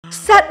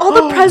Set all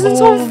the presents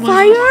on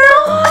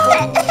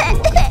fire?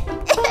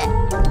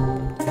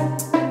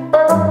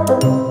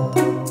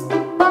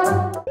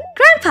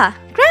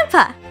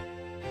 Grandpa,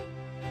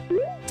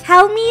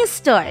 tell me a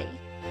story.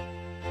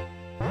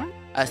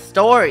 A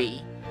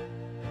story?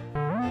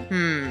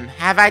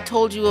 Have I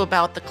told you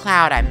about the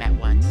cloud I met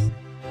once?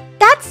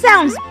 That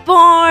sounds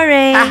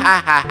boring. Ha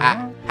ha ha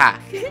ha ha.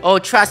 Oh,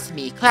 trust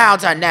me,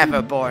 clouds are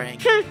never boring.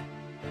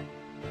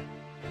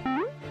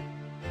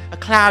 A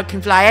cloud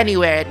can fly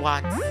anywhere it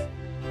wants.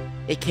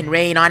 It can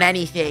rain on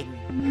anything.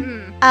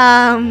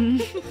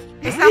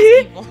 It sounds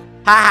evil.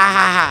 Ha ha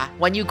ha ha.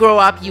 When you grow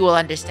up, you will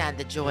understand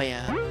the joy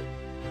of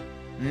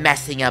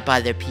messing up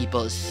other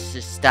people's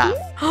stuff.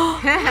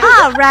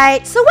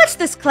 Alright, so what's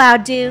this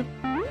cloud do?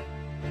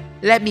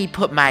 Let me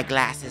put my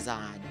glasses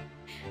on.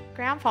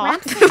 Grandpa.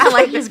 I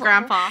like this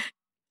grandpa.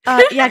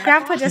 Yeah,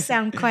 Grandpa just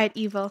sounds quite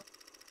evil.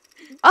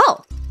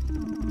 Oh.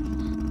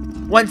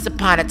 Once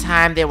upon a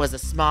time, there was a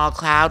small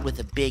cloud with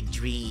a big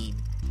dream.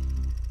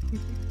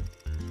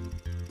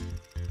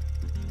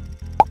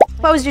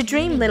 What was your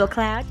dream, little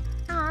cloud?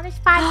 Oh, there's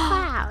 5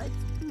 clouds.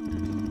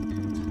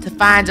 To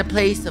find a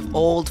place of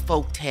old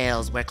folk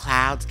tales where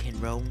clouds can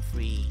roam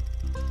free.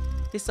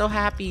 They're so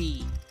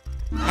happy.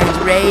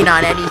 And rain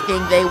on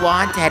anything they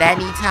want at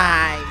any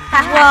time.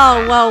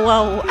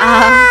 Whoa.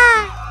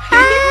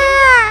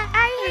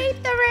 I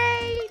hate the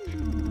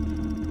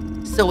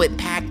rain. So it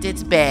packed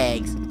its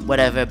bags,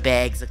 whatever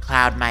bags a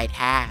cloud might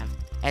have,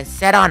 and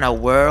set on a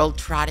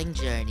world-trotting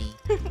journey.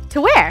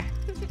 To where?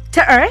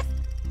 To Earth?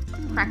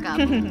 Crack up.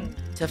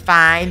 To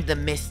find the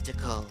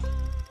mystical.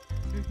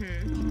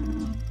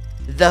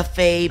 The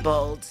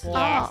fabled.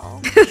 Yes.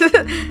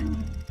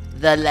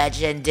 The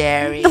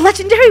legendary. The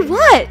legendary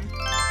what?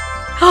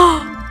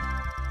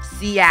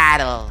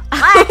 Seattle.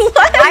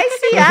 What? Why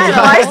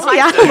Seattle? Why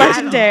Seattle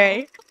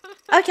legendary?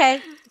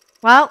 Okay.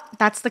 Well,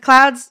 that's the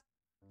cloud's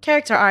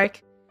character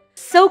arc.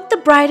 Soak the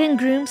bride and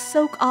groom,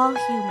 soak all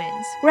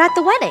humans. We're at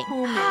the wedding.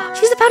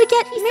 She's about to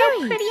get She's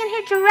married. so pretty in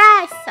her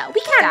dress. So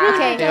we can't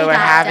really. They were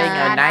having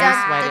a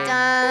nice wedding.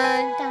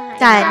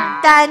 Dun,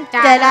 dun,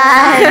 dun,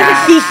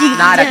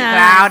 Not a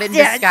cloud in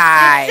the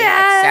sky,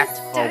 except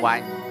for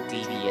one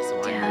devious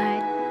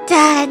one.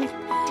 dun.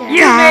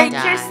 You may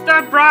kiss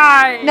the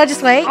bride. No,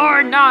 just wait.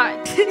 Or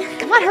not.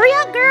 Come on, hurry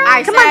up, girl.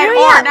 I Come said on, hurry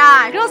or up.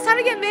 not. Girl, it's time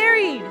to get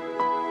married.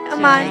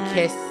 Come on. To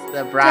kiss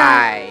the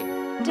bride.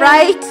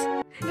 Right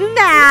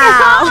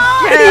now.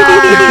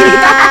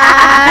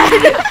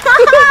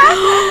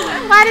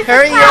 Why does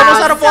Hurry, the you're almost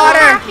cloud out of so water.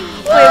 happy?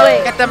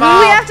 Wait. Get them Who all.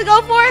 do we have to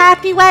go for?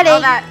 Happy wedding.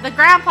 Oh, the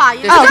grandpa.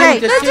 You There's Okay.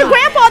 two, there's Let's do two.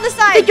 grandpa on the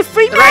side. Take your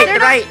free The right, man.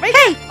 the right.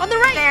 Hey, on the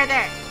right.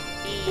 There.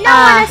 No No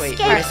one Wait,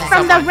 escapes where's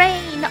from the someone?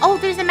 rain. Oh,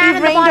 there's a man we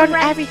in the rained bottom on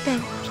right. everything.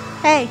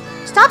 Hey,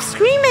 stop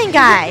screaming,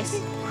 guys.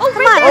 Oh,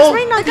 Come right on, there. let's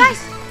rain on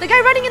The guy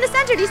running in the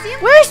center. Do you see him?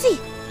 Where is he?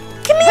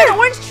 Come By here. the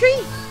orange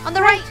tree on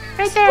the right.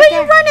 Right there. Where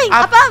are you running?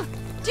 Up. Above.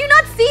 Do you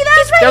not see them?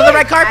 He's right They're on the here.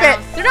 red carpet.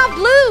 They're not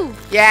blue.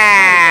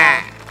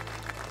 Yeah.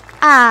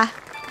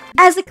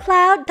 As a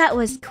cloud, that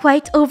was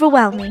quite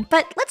overwhelming.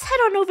 But let's head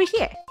on over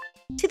here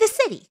to the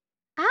city.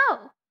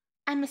 Oh,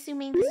 I'm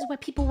assuming this is where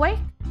people work.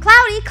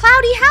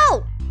 Cloudy,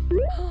 help!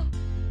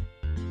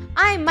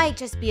 I might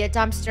just be a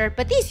dumpster,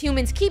 but these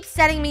humans keep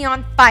setting me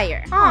on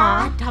fire.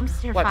 Aw.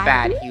 Dumpster What fire.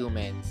 bad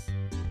humans.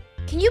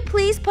 Can you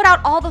please put out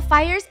all the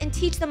fires and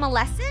teach them a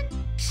lesson?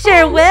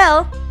 Sure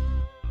will.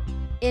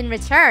 In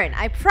return,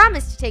 I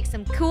promise to take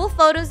some cool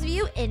photos of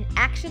you in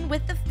action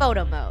with the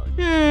photo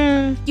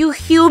mode. You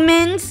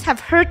humans have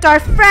hurt our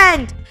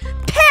friend.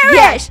 Perish!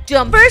 Yes,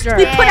 dumpster. First,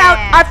 we put out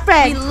our We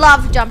friend. love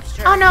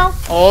dumpster. Oh no.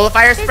 Oh, the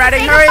fire's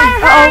spreading. There's a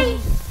Hurry. fire,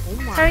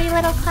 Uh-oh. Hurry,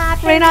 little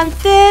cloud. Rain on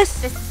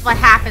this. This is what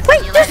happens Wait,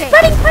 when you they're let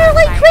spreading fire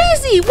like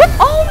crazy. What?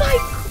 Oh my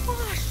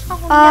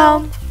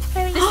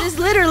gosh. This is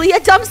literally a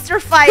dumpster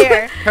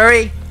fire.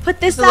 Hurry. Put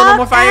this Just a little out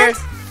more fires.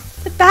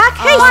 and the back.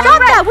 Hey, Bottom stop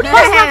right. that. What No,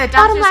 was hey, that? the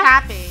Bottom dumpster's left.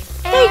 happy.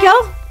 There you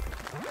go.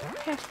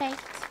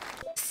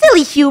 Perfect.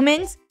 Silly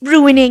humans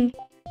ruining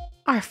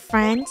our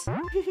friends.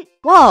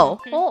 Whoa.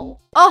 Oh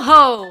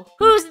ho!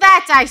 Who's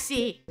that I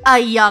see? A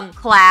young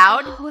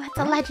cloud. Oh, that's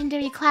a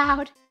legendary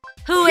cloud.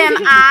 Who am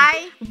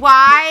I?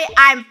 Why,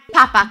 I'm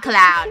Papa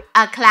Cloud,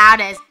 a cloud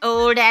as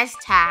old as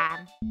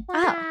time.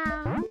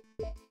 Oh.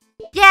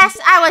 Yes,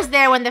 I was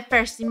there when the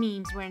first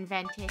memes were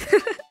invented.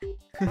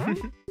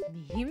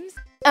 Memes?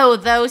 Oh,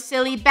 those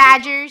silly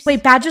badgers.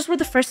 Wait, badgers were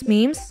the first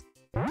memes?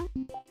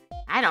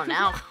 I don't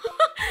know.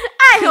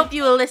 I hope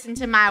you will listen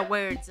to my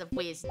words of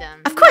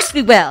wisdom. Of course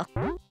we will.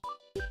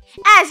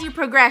 As you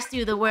progress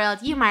through the world,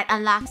 you might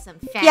unlock some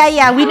fancy.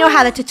 Yeah, we know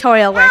how the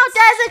tutorial How works.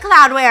 does a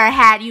cloud wear a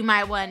hat, you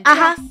might wonder?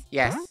 Uh-huh.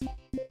 Yes.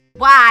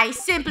 Why?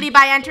 Simply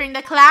by entering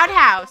the cloud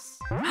house.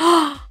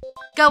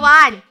 Go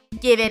on,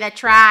 give it a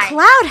try.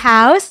 Cloud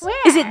house?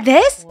 Is it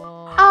this?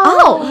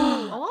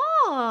 Oh.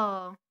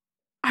 Oh.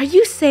 Are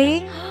you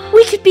saying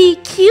we could be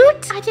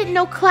cute? I didn't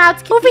know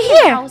clouds could Over be in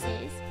here.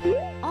 houses.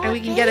 And we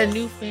can get a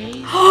new face.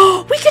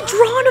 We could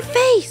draw on a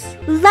face.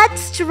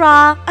 Let's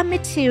draw a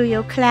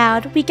material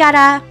cloud. We got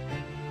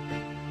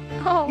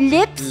Oh.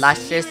 lips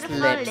Luscious Beautiful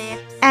lips.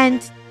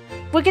 and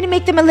we're gonna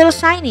make them a little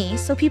shiny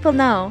so people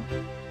know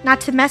not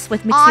to mess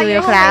with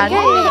Material Cloud. Oh,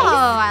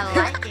 I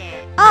like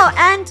it. Oh,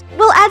 and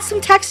we'll add some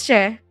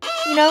texture.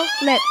 You know,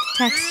 lip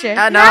texture.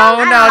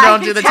 No,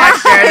 don't do the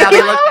texture. Now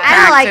they look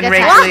cracked and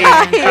wrinkly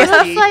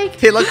and crusty.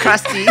 They look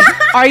crusty.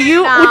 Are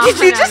you? Did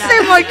you just say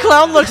my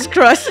clown looks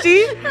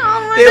crusty?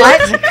 They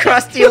look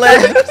crusty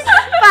lips.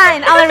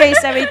 Fine, I'll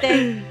erase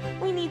everything.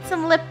 We need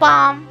some lip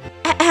balm.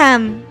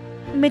 Ahem.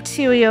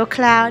 Material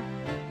Cloud.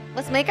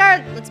 Let's make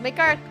our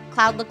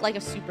Cloud look like a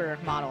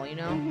supermodel, you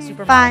know?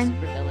 Supermodel, Fine.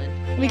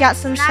 supervillain. We got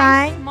some Nice,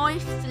 shine.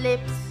 moist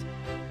lips.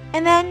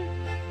 And then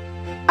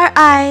our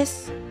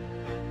eyes.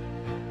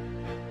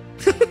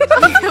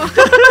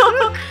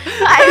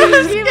 I'm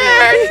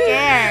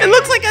scared. It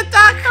looks like a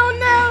duck. Oh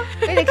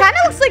no. Wait, it kind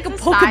of looks like a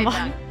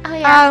Pokemon. Oh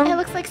yeah, it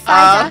looks like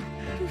Psyduck.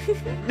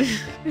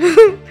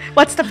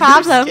 What's the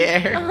problem?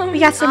 Scared. We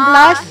got some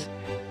blush.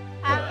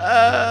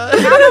 Now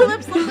the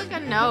lips look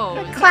like a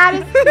nose. Cloud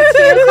is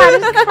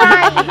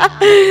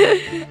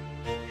crying.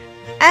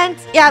 And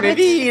yeah,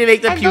 Maybe you need to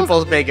make the and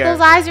pupils bigger.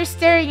 Those eyes are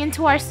staring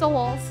into our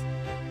souls.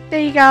 there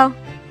you go.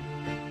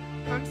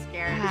 I'm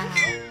scared.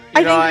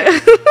 You know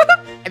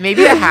what?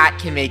 Maybe a hat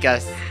can make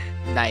us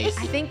nice.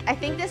 I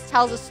think this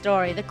tells a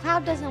story. The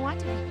Cloud doesn't want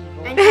to be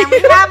evil. And can we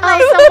have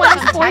like someone some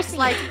text forcing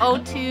like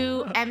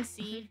O2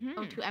 MC?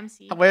 O2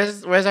 MC.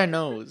 Where's our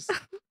nose?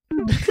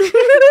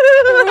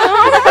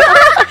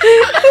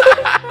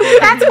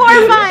 That's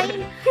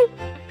horrifying.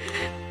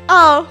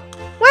 Oh,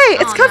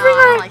 wait, it's covering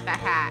I don't our like that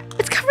hat.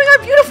 it's covering our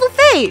beautiful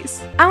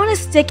face. I want to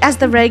stick as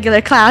the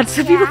regular Cloud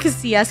so people can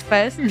see us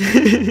first.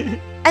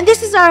 And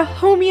this is our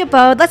homey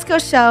abode. Let's go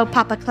show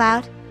Papa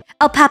Cloud.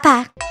 Oh,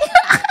 Papa.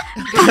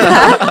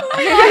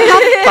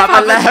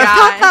 Papa left.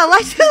 Papa,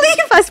 why'd you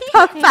leave us,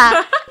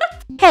 Papa?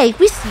 Hey,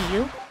 we see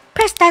you.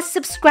 Press that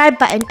subscribe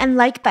button and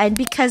like button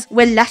because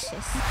we're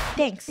luscious.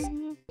 Thanks.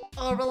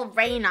 Or will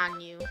rain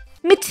on you.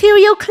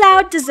 Material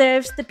Cloud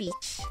deserves the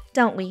beach,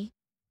 don't we?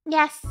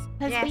 Yes,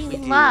 because Yes, we We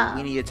do. love.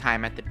 We need a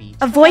time at the beach.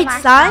 Avoid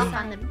relax sun?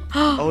 on the beach.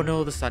 Oh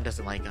no, the sun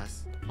doesn't like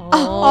us. Hey,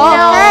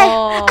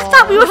 I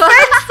thought we were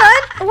friends,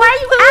 son. Why are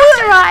you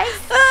after us?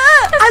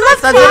 I love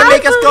Sun's gonna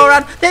make us go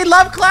around. They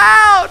love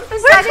Cloud. We're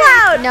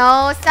Cloud.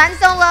 No, suns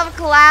don't love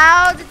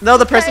Cloud. No,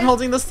 the person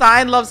holding the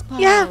sign loves Cloud.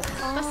 Yeah. The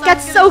sun's Get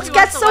gonna soaked, sweep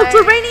get us soaked.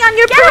 away. We're raining on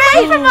your Get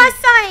parade. away from us,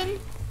 son.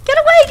 Get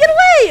away, get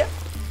away.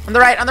 On the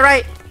right, on the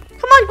right.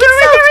 Come on, get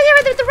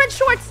soaked. There's the red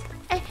shorts.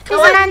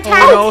 There's an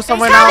antenna. Oh no,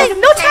 someone else.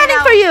 Tanning, no tanning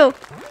for you.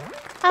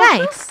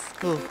 Thanks.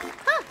 Ooh.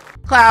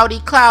 Cloudy,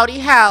 Cloudy,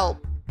 help.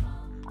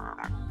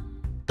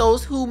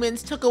 Those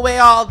humans took away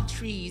all the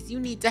trees. You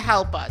need to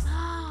help us.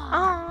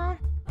 Aw.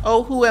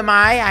 Oh, who am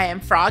I? I am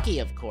Froggy,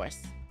 of course.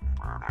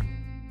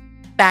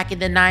 Back in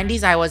the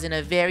 90s, I was in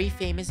a very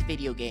famous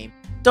video game.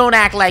 Don't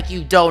act like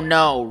you don't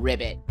know,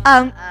 Ribbit.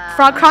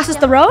 Frog crosses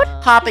the road?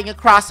 Hopping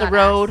across a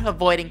road,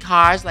 avoiding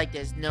cars like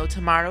there's no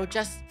tomorrow,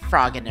 just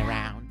frogging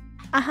around.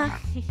 Uh-huh.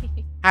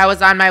 I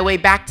was on my way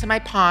back to my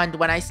pond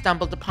when I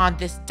stumbled upon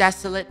this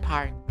desolate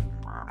park.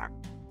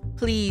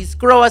 Please,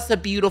 grow us a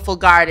beautiful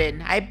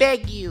garden, I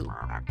beg you.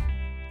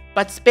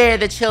 But spare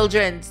the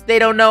childrens, they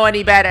don't know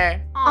any better.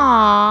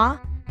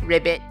 Aw.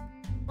 Ribbit.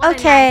 What a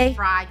Okay. nice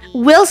froggy.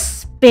 We'll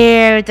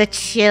spare the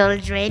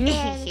children.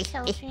 Yeah, the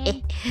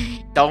children.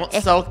 Don't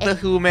soak the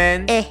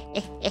humans.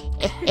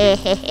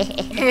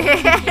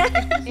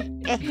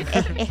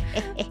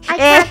 I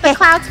can't. The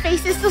Cloud's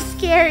face is so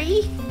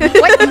scary.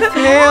 What?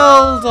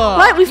 Failed.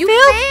 What? We You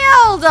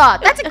failed?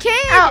 failed. That's a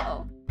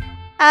kid.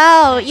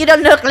 Oh, you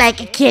don't look like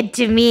a kid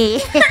to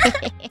me.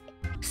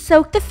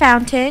 Soak the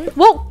fountain.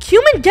 Whoa,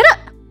 Cumin, get up.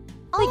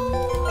 We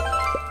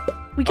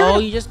Oh,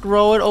 got you just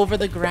grow it over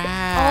the grass.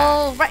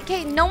 Oh, right.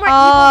 Okay, no more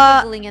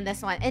Uh, evil giggling in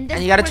this one. And,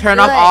 And you gotta turn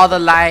off all the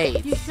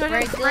lights. You should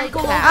Very have good,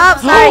 sprinkled Cloud.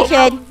 Oh, sorry,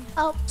 kid.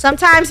 Oh.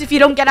 Sometimes if you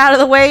don't get out of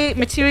the way,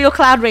 Material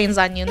Cloud rains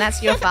on you, and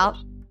that's your fault.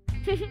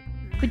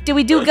 Did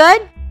we do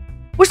good?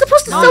 We're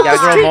supposed to No, soak you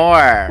this gotta grow tree.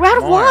 more. We're out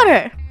of more.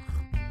 water.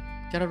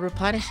 Gotta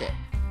replenish it.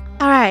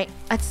 All right,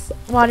 let's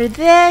water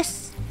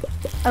this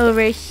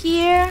over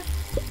here.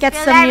 Get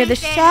Fill some near the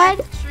everything shed.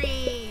 with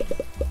trees.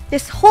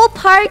 This whole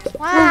park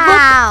will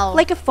Wow. look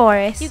like a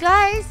forest. You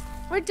guys,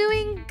 we're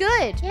doing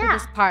good for Yeah.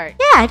 this part.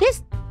 Yeah, it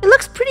is. It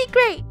looks pretty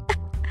great.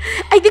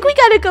 I think we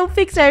gotta go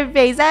fix our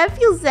face. I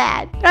feel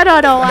sad. I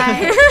don't know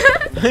why.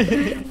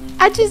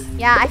 I just,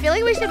 Yeah, I feel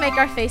like we should make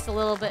our face a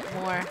little bit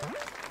more.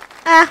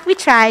 we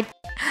tried.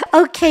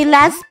 Okay,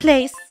 last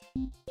place.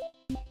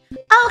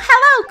 Oh,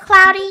 hello,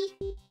 Cloudy.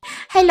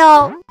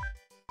 Hello.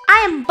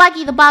 I am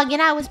Buggy the Bug,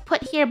 and I was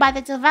put here by the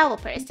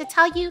developers to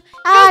tell you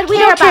We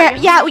don't care.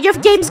 Yeah, your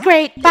game's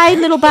great. Bye,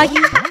 little buggy.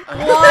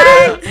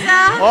 What?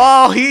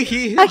 Oh,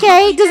 he.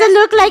 Okay, does it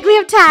look like we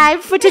have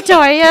time for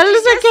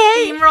tutorials?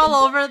 Okay. Steamroll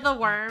over the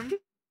worm.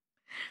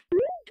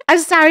 I'm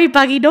sorry,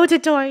 Buggy. No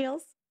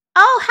tutorials.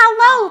 Oh,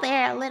 hello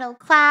there, little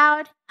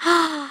Cloud.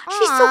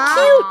 She's so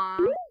cute. Aw.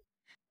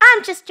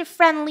 I'm just your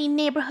friendly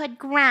neighborhood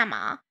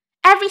grandma.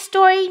 Every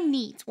story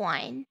needs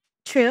one.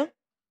 True.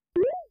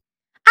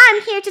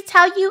 I'm here to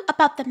tell you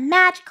about the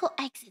magical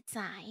exit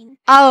sign.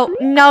 Oh,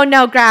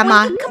 no,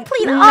 Grandma. When you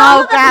complete No,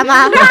 all of the-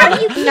 Grandma. Why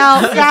do you keep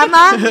No,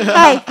 Grandma.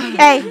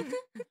 Hey.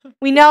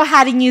 We know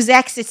how to use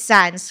exit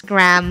signs,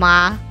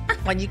 Grandma.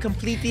 When you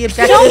complete the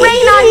objective. Don't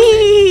rain on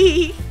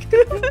me.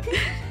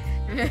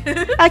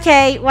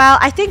 Okay, well,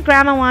 I think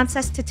Grandma wants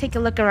us to take a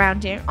look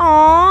around here.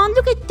 Aw,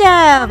 look at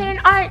They're them. an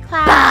art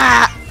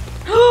class.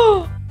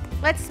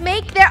 Let's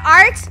make their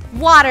art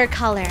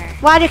watercolor.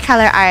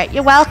 Watercolor art.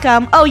 You're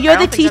welcome. Oh, you're I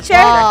the don't think that's teacher?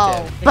 what-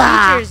 Oh, the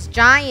Bah. teacher's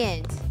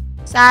giant.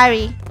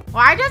 Sorry.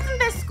 Why doesn't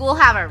this school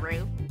have a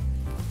roof?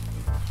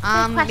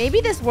 question.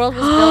 Maybe this world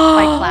was built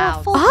by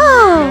clouds.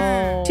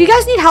 Oh. Do you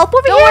guys need help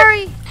over Don't here?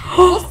 worry.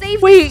 We'll save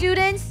the Wait.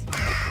 students.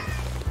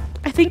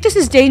 I think this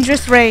is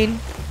dangerous rain.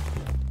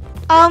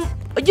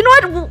 You know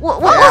what? We'll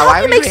why help are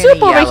you we make raining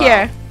soup over yellow?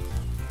 here.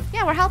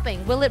 Yeah, we're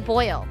helping. Will it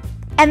boil?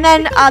 And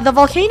then the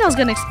volcano's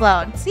gonna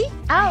explode. See?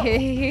 Oh.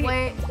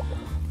 Wait.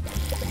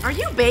 Are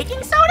you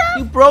baking soda?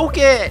 You broke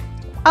it.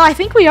 Oh, I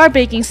think we are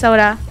baking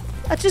soda.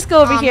 Let's just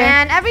go over Aw, here.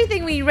 man,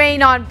 everything we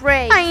rain on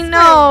breaks. I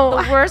know.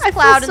 We're the worst I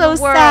cloud feel so in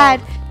the world.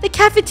 sad. The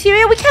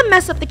cafeteria. We can't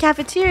mess up the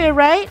cafeteria,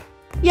 right?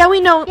 Yeah,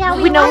 we know. Yeah,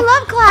 we know. I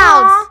love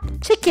clouds. Aw,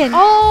 chicken.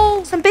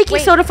 Oh, Some baking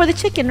wait. soda for the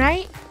chicken,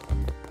 right?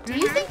 Do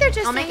you think they're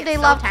just I'll make saying it they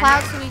so love tender.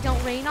 clouds so we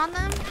don't rain on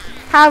them?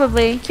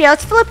 Probably. Here,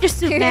 let's fill up your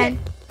soup, man.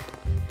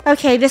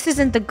 Okay, this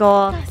isn't the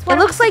goal. Guys, what It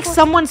are looks we like supposed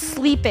someone's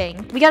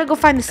sleeping. We gotta go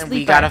find the And sleeper.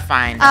 we gotta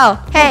find them.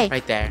 Oh, hey.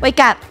 Right there. Wake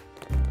up.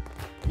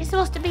 You're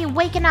supposed to be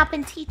waking up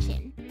and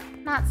teaching,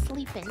 not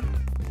sleeping.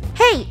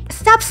 Hey,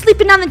 stop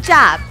sleeping on the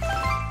job.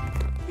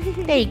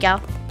 There you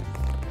go.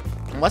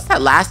 And what's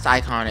that last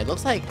icon? It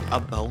looks like a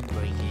bone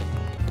breaking.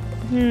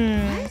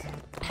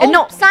 Oh,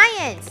 no.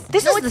 science.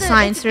 This No, is the it's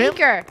science it's a room.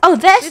 beaker. Oh,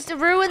 We have this? to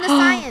ruin the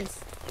science.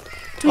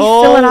 Do we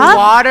fill it up?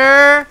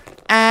 Water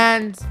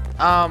and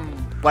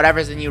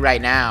whatever's in you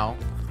right now.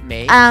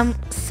 Make.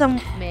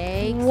 Some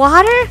Make.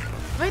 water?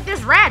 Wait,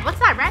 there's red. What's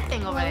that red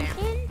thing over there?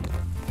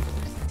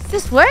 Does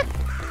this work?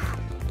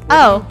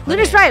 Oh,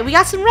 Luna's right. We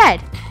got some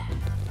red.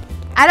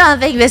 I don't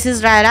think this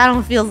is red. I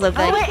don't feel so Oh,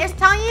 good. wait, it's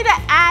telling you to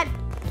add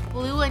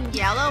blue and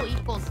yellow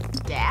equals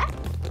death?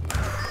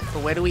 So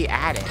where do we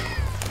add it?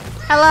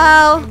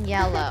 Hello.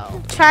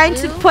 Yellow. Trying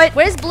to Blue? put.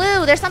 Where's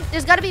blue? There's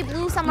got to be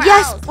blue somewhere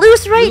Yes, else.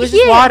 blue's right Blue is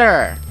here. just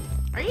water.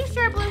 Are you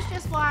sure blue's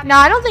just water? No,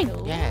 I don't think.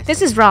 Yes.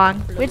 This is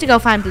wrong. We have to go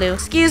find blue.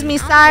 Excuse me, I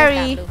don't sorry.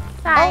 think there's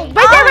that blue. Sorry.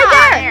 Right there,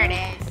 right there. There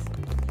it is.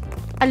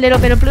 A little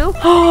bit of blue.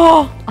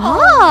 Oh.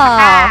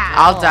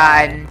 Ah. All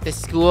done. The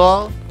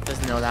school does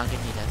no longer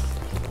need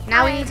us.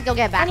 Now we need to go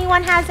get back.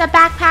 Anyone has a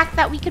backpack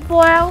that we could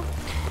borrow?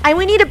 And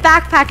we need a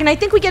backpack, and I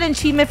think we get an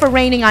achievement for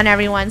raining on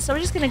everyone. So we're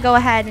just gonna go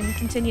ahead and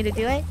continue to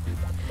do it.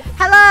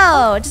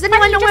 Hello. Does anyone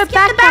Why don't know you where just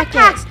get the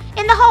backpack is? backpack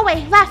in the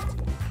hallway, left,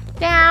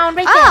 down,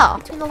 right Oh.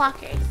 there, between the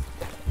lockers.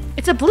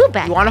 It's a blue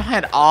bag. You want to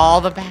find all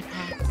the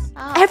backpacks?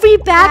 Oh. Every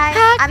Guys,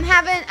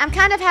 backpack. I'm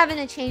kind of having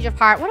a change of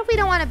heart. What if we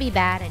don't want to be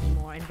bad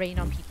anymore and rain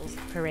on people's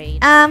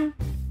parade?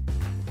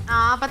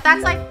 Aw, but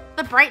that's like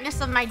the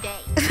brightness of my day.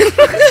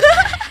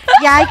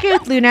 Yeah, I agree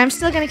with Luna. I'm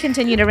still gonna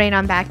continue to rain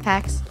on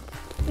backpacks.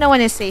 No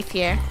one is safe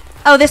here.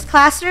 Oh, this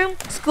classroom?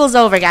 School's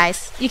over,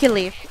 guys. You can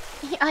leave.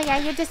 Oh yeah,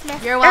 you're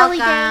dismissed. You're Early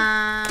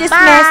welcome. day. Dismiss.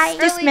 Bye. Early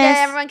day, Dismiss.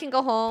 everyone can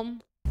go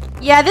home.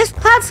 Yeah, this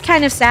cloud's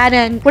kind of sad,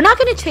 and we're not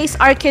gonna chase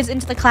our kids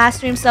into the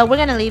classroom, so we're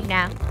gonna leave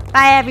now.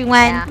 Bye,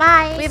 everyone. Yeah.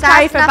 Bye. We've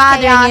Sorry caused for enough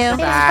bothering chaos. you.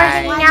 Thanks for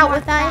Bye. hanging out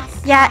with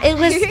us. Yeah,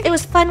 it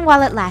was fun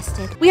while it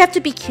lasted. We have to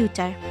be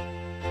cuter.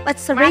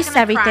 Let's We're not erase gonna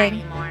cry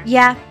everything. anymore.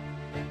 Yeah,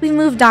 we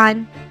moved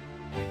on.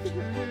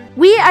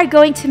 We are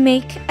going to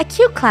make a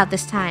cute cloud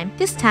this time.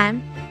 This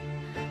time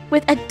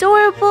with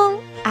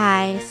adorable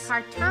eyes.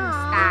 Cartoon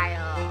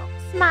style.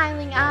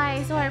 Smiling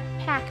eyes or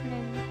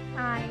Pac-Man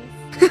eyes.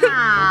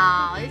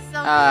 Oh, it's so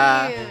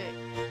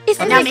cute.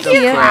 Isn't Now it make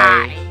cute? it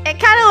cry. It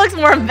kind of looks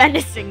more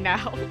menacing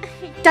now.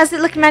 Does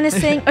it look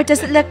menacing or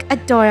does it look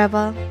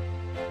adorable?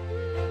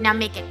 Now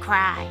make it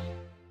cry.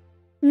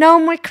 No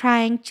more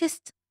crying,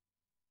 just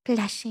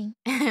blushing.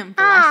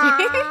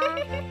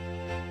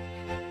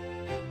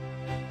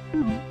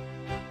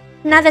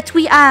 Now that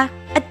we are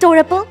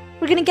adorable,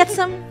 we're gonna get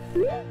some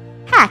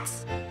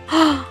hats.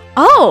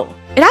 Oh,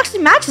 it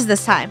actually matches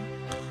this time.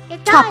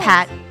 It Top does.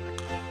 hat.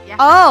 Yeah,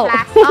 Oh.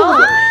 plastic.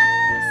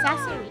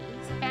 Accessories.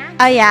 Fancy.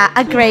 Oh yeah,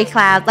 a gray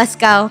cloud. Let's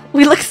go.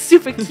 We look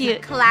super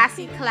cute.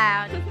 Classy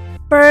cloud.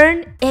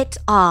 Burn it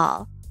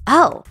all.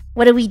 Oh,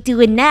 what are we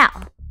doing now?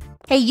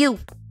 Hey you.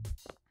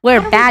 We're How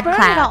a do we bad burn it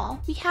cloud. all?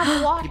 We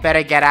have water. You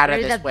better get out of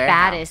You're this the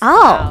warehouse. baddest.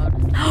 Oh.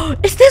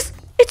 cloud. Is this?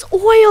 It's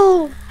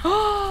oil.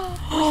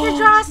 You should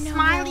draw a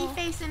smiley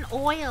face in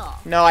oil.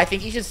 No, I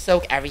think you should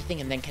soak everything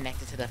and then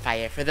connect it to the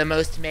fire for the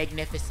most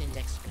magnificent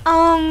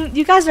experience.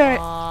 You guys are.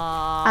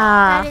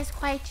 That is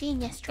quite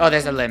genius. Oh,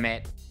 there's a Draco.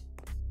 limit.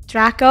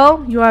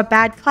 Draco, you're a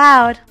bad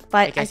cloud, I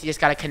but guess you just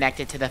gotta connect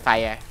it to the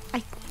fire.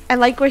 I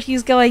like where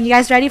he's going. You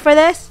guys ready for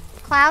this?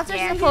 Clouds are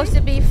Yeah. supposed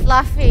to be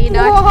fluffy,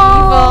 not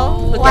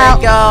Whoa. evil. There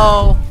you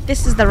go.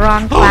 This is the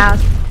wrong cloud.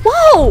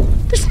 Whoa!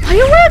 There's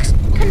fireworks?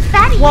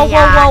 Confetti. Whoa,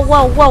 Yeah.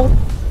 whoa, whoa, whoa,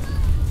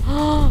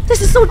 whoa.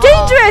 This is so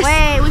dangerous.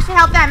 Wait, we should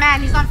help that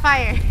man. He's on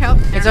fire. Help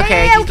him. It's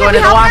okay. Yeah, He's can going we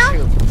to the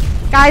help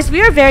washroom. Guys,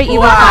 we are very evil.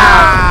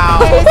 Wow.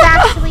 It is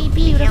actually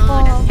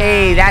beautiful.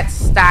 Hey, that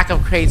stack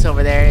of crates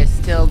over there is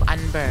still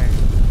unburned.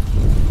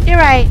 You're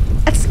right.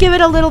 Let's give it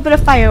a little bit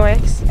of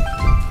fireworks.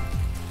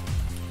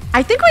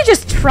 I think we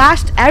just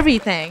trashed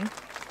everything.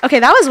 Okay,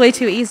 that was way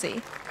too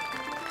easy.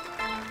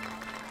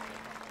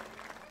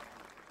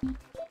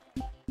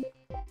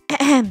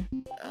 Ahem.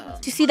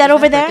 Do you see that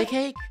over there?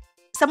 Cake?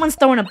 Someone's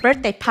throwing a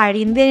birthday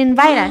party and they didn't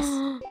invite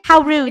us.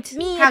 How rude.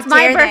 Me, How it's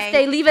my dare they.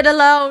 birthday. Leave it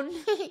alone.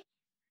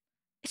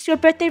 It's your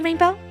birthday,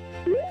 Rainbow?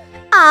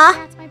 Aw,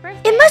 That's my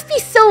birthday. it must be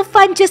so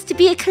fun just to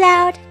be a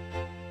cloud.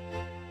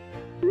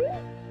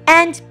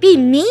 And be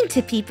mean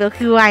to people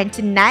who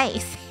aren't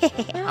nice.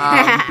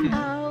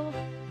 Oh.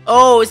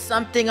 Oh,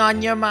 something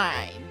on your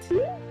mind.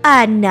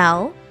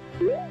 No.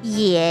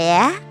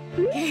 Yeah?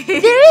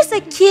 There is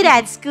a kid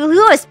at school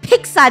who always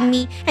picks on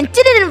me and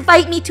didn't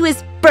invite me to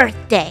his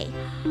birthday.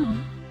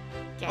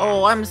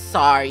 Oh, I'm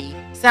sorry.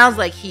 Sounds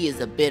like he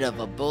is a bit of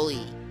a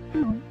bully.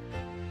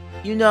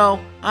 You know,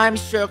 I'm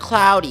sure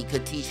Cloudy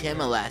could teach him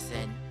a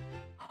lesson.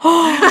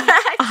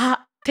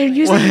 They're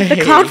using the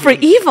Wait. cloud for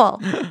evil.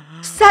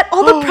 Set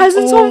all the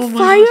presents oh on my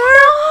fire.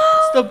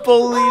 It's the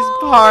bully's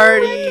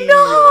party.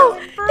 No,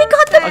 they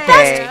got the Okay.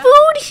 best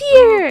food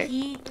here.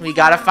 We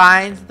gotta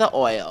find the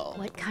oil.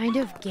 What kind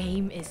of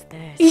game is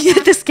this?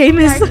 Yeah, this game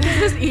is.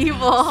 This is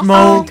evil.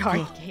 Smoke.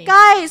 Dark game.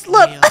 Guys,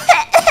 look.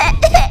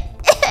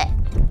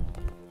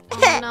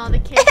 Oh no, the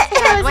kid's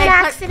It was Wait,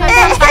 an put accident.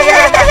 some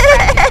fire on that.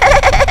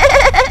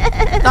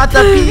 Not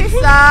the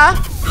pizza.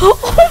 Oh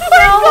my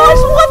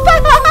gosh, what the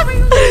heck?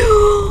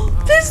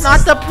 This Not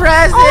is... the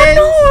presents. Oh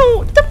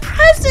no, the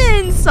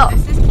presents.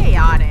 This is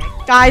chaotic.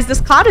 Guys, this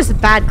cloud is a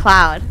bad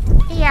cloud.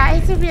 Yeah,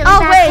 it's a really Oh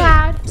bad wait,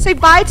 cloud. say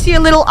bye to your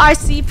little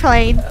RC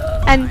plane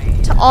and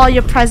to all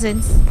your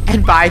presents.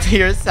 And bye to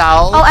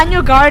yourself. Oh, and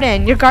your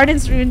garden. Your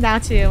garden's ruined now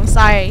too. I'm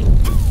sorry.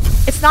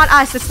 It's not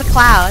us, it's the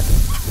cloud.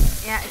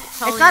 Yeah, it's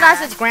totally It's not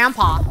us, it's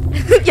Grandpa.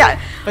 Yeah,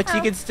 But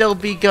you can still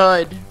be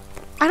good.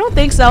 I don't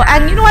think so.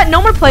 And you know what?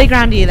 No more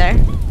playground either.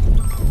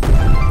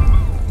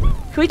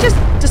 Can we just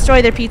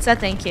destroy their pizza?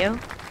 Thank you.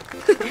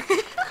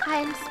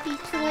 I'm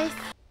speechless.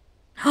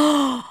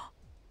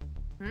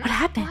 What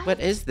happened? What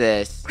is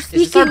this? We're Is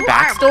this our sneaking-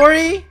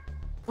 backstory?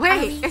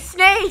 Wait, a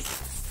snake.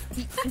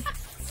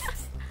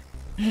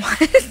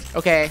 What?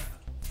 Okay.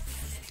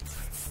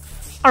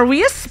 Are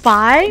we a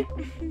spy?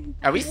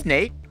 Are we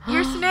snake?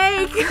 Your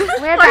snake.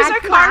 We're Where's bad our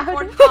cloud.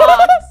 cardboard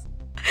box?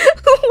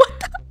 What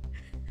the?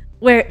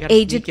 We're gotta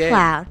Agent sneak in.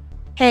 Cloud.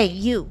 Hey,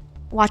 you,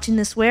 watching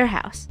this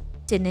warehouse.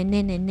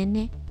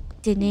 Din-nin-nin-nin-nin-nin.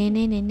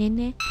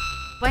 Din-nin-nin-nin-nin.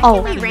 Why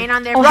Oh. can't we rain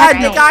on their Oh, Run,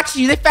 heck they no. got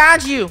you. They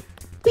found you.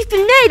 We've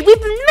been made!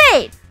 We've been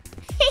made!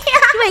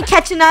 You ain't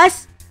catching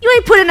us. You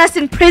ain't putting us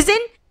in prison.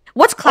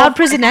 What's cloud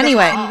prison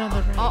anyway?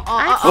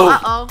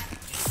 Uh-oh.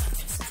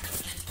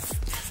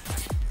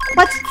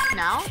 What?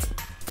 No?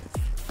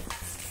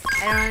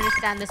 I don't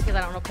understand this because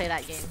I don't know play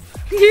that game.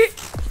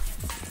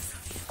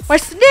 We're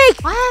Snake!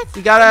 What?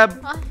 We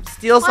gotta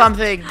steal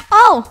something.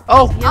 Oh!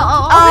 Oh.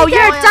 Oh,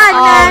 you're oil done,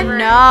 all man. over it.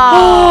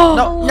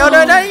 No, no,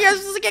 no, no. You're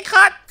supposed to get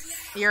caught.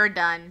 You're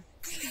done.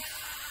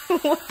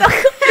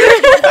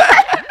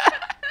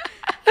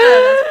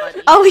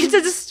 Oh, we have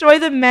to destroy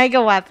the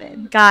mega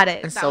weapon. Got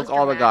And it. soak was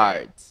all the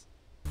dramatic. guards.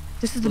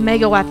 This is the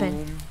mega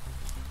weapon.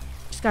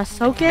 Just gotta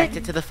soak Connect it.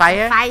 it to the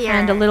fire. Fire.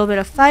 And a little bit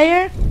of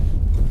fire.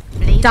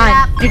 Blaze it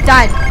Done. up. You're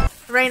done.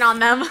 Rain on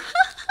them.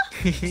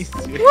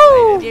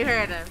 Woo! You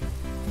heard him.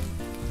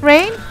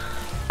 Rain?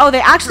 Oh,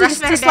 they actually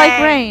just Birthday. dislike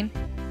rain.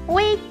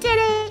 We did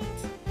it.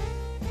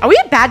 Are we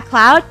a bad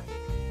cloud?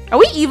 Are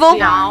we evil?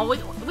 No,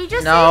 we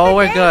just saved No, the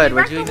we're day. good. We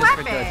We're wrecked doing the this for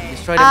good. weapon. We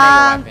destroyed a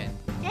mega weapon.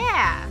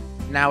 Yeah.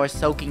 Now we're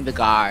soaking the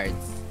guards.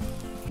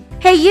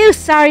 Hey, you.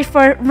 Sorry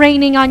for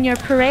raining on your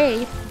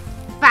parade.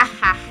 Ha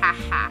ha ha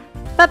ha.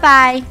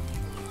 Bye-bye.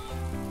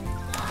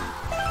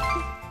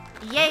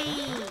 Yay.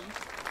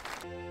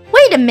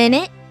 Wait a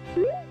minute.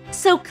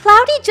 So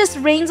Cloudy just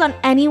rains on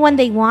anyone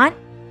they want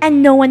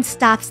and no one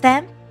stops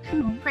them?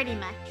 Pretty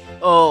much.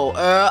 Oh,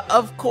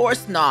 of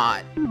course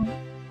not.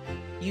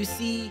 You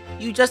see,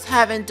 you just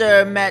haven't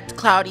met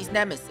Cloudy's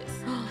nemesis.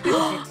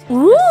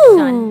 Ooh.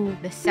 Son,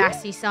 the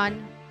sassy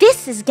son.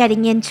 This is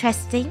getting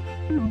interesting.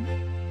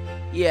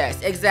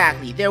 Yes,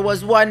 exactly. There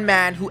was one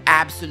man who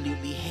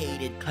absolutely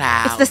hated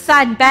Cloud. It's the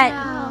sun, bet.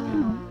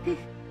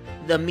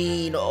 The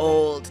mean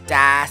old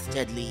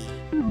dastardly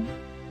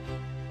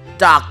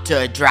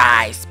Dr.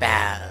 Dry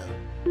Spell.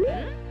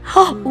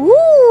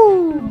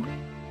 Ooh.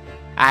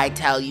 I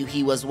tell you,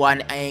 he was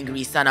one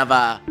angry son of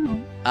a,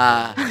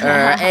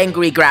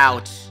 angry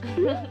grouch.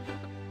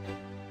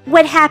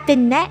 What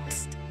happened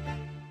next?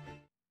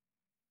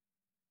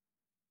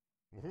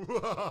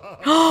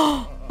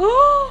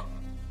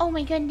 Oh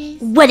my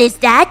goodness. What is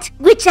that?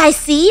 Which I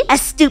see? A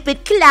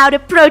stupid cloud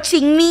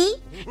approaching me?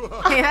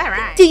 Okay, that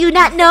right. Do you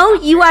not know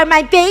you are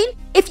my bane?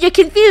 If you're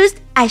confused,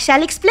 I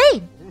shall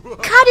explain.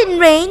 Caught in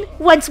rain,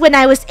 once when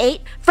I was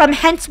 8, from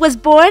hence was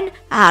born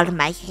all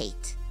my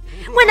hate.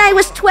 When I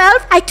was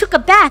 12, I took a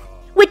bath.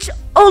 which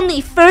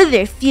only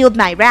further fueled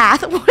my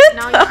wrath. What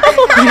No,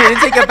 the- You didn't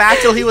take a bath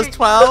till he was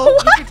 12? You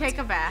should take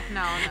a bath.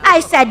 No. I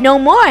said no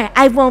more.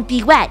 I won't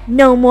be wet.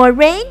 No more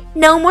rain.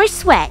 No more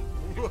sweat.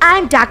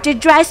 I'm Dr.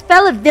 Dry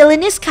Spell of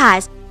Villainous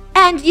Cause,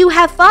 and you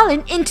have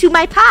fallen into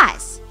my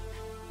paws.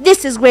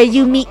 This is where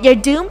you meet your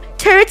doom.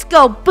 Turrets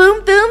go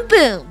boom, boom,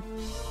 boom.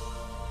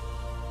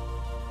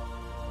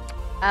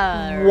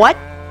 What?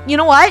 You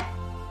know what?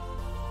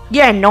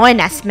 You're annoying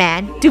us,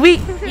 man. Do we?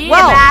 You need Whoa.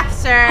 a bath,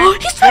 sir.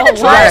 He's trying to We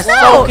try gotta us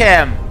out. soak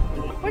him.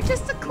 We're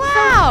just a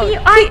cloud. You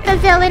aren't the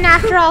villain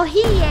after all. He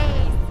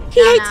is. He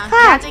hates You have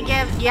clouds. to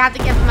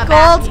give him a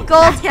bath.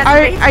 Gold, You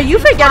have to are you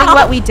forgetting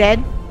what we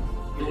did?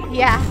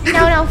 Yeah.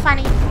 No,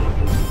 funny.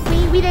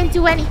 We didn't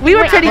do anything. We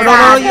were pretty No,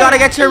 bad. you gotta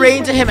get your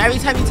rain to him. Every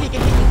time you take a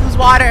hit, you lose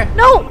water.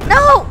 No.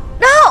 Oh!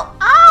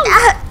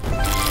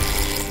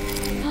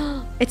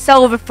 It's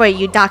over for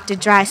you, Dr.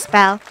 Dry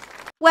Spell.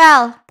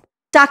 Well,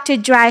 Dr.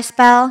 Dry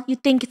Spell, you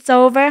think it's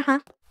over, huh?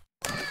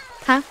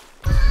 Huh?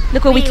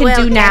 Look what we can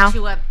do now. Get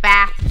you a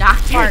bath,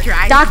 Dr.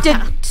 Dry.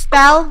 Dr.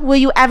 Spell, will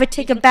you ever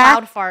take a bath?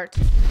 Cloud fart.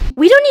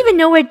 We don't even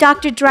know where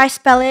Dr. Dry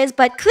Spell is,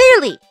 but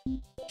clearly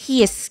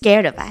he is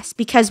scared of us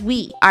because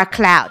we are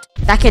Cloud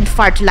that can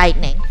fart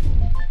lightning.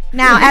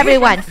 Now,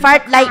 everyone,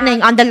 fart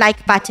lightning on the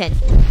like button.